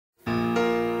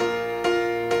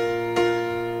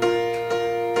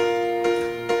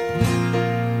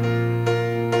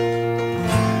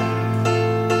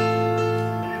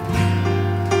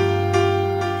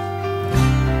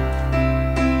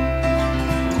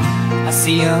I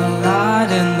see a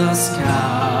light in the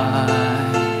sky.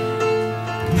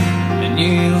 A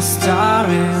new star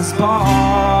is born.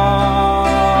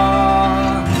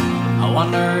 I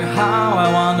wonder how, I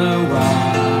wonder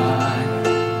why.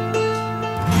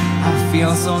 I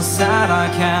feel so sad I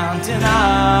can't deny.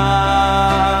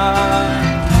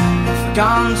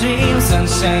 Forgotten dreams and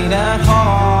shaded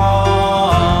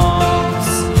halls,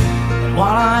 and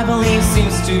what I believe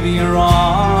seems to be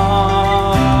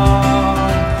wrong.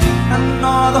 And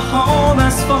all the home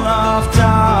is full of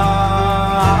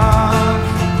dark,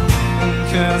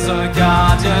 'cause our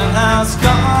guardian has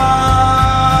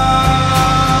gone.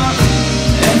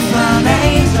 If an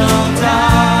angel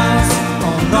dies,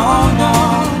 oh no, no,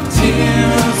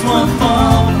 tears will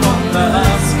fall from the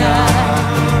sky.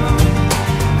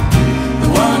 The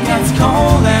world gets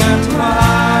cold and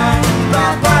dry. Ba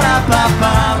ba da ba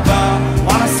ba ba.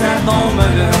 What a sad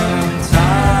moment in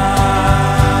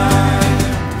time.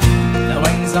 The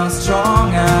wings are strong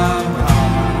and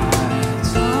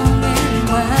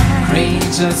wide,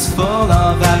 creatures full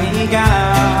of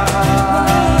elegance.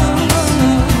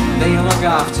 They look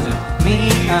after me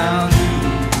and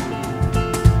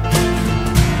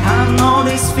I know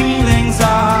these feelings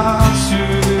are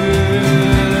true.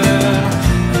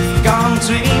 Gone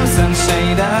dreams and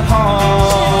shaded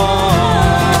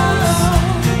halls,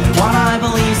 and what I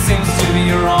believe seems to be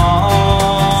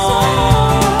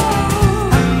wrong.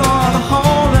 And all the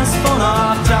home is full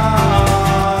of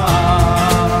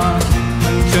dark,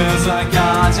 'cause our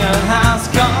guardian has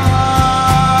gone.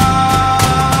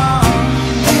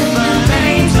 If an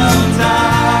angel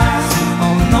dies,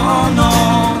 oh no, no,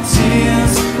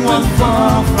 tears will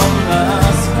fall from the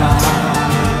sky.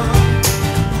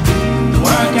 The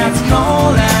world gets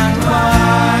cold and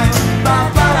white. Ba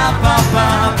ba da ba ba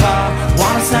ba.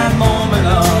 What a sad moment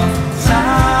of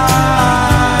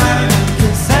time.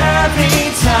 'Cause every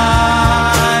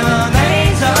time an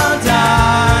angel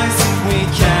dies, we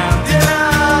can't deny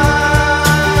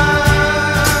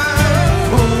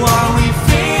what we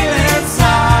feel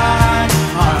inside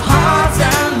our hearts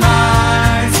and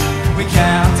minds. We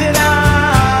can't deny.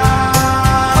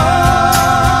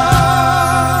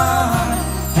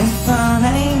 If an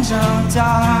angel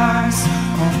dies,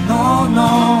 oh no,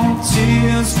 no,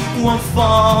 tears will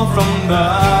fall from the